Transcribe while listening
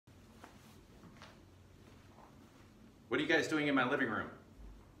What are you guys doing in my living room?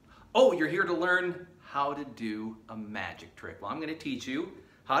 Oh, you're here to learn how to do a magic trick. Well, I'm going to teach you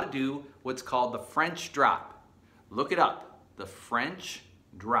how to do what's called the French drop. Look it up, the French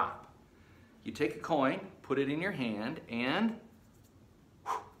drop. You take a coin, put it in your hand, and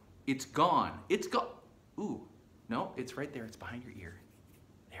whew, it's gone. It's gone. Ooh, no, it's right there. It's behind your ear.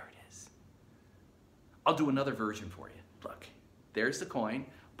 There it is. I'll do another version for you. Look, there's the coin.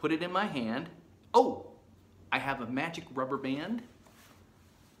 Put it in my hand. Oh, I have a magic rubber band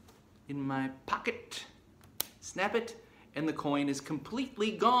in my pocket. Snap it, and the coin is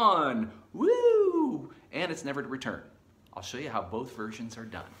completely gone. Woo! And it's never to return. I'll show you how both versions are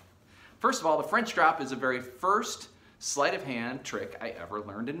done. First of all, the French drop is the very first sleight of hand trick I ever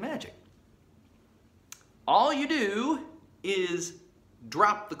learned in magic. All you do is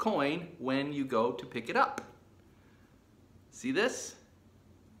drop the coin when you go to pick it up. See this?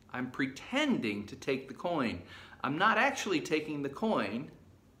 I'm pretending to take the coin. I'm not actually taking the coin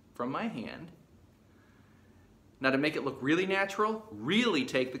from my hand. Now, to make it look really natural, really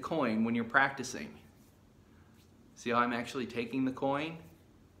take the coin when you're practicing. See how I'm actually taking the coin?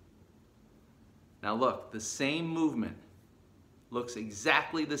 Now look, the same movement looks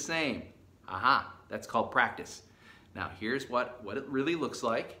exactly the same. Aha, that's called practice. Now here's what it really looks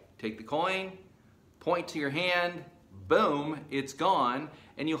like. Take the coin, point to your hand, boom, it's gone,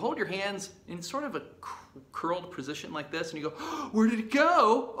 and you hold your hands in sort of a curled position like this, and you go, oh, where did it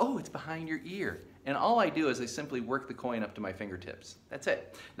go? Oh, it's behind your ear. And all I do is I simply work the coin up to my fingertips. That's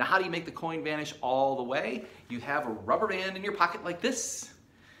it. Now, how do you make the coin vanish all the way? You have a rubber band in your pocket like this,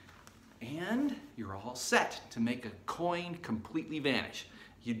 and you're all set to make a coin completely vanish.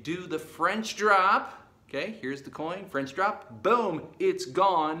 You do the French drop. Okay, here's the coin, French drop, boom, it's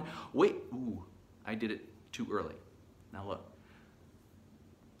gone. Wait, ooh, I did it too early. Now look,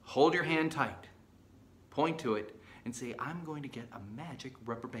 hold your hand tight, point to it, and say, I'm going to get a magic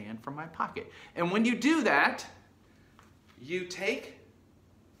rubber band from my pocket. And when you do that, you take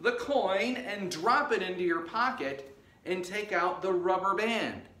the coin and drop it into your pocket and take out the rubber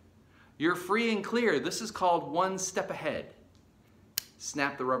band. You're free and clear. This is called one step ahead.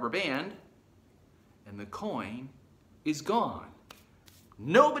 Snap the rubber band, and the coin is gone.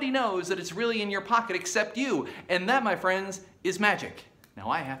 Nobody knows that it's really in your pocket except you. And that, my friends, is magic.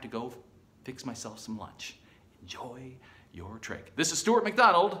 Now I have to go fix myself some lunch. Enjoy your trick. This is Stuart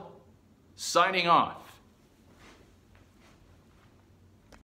Macdonald, signing off.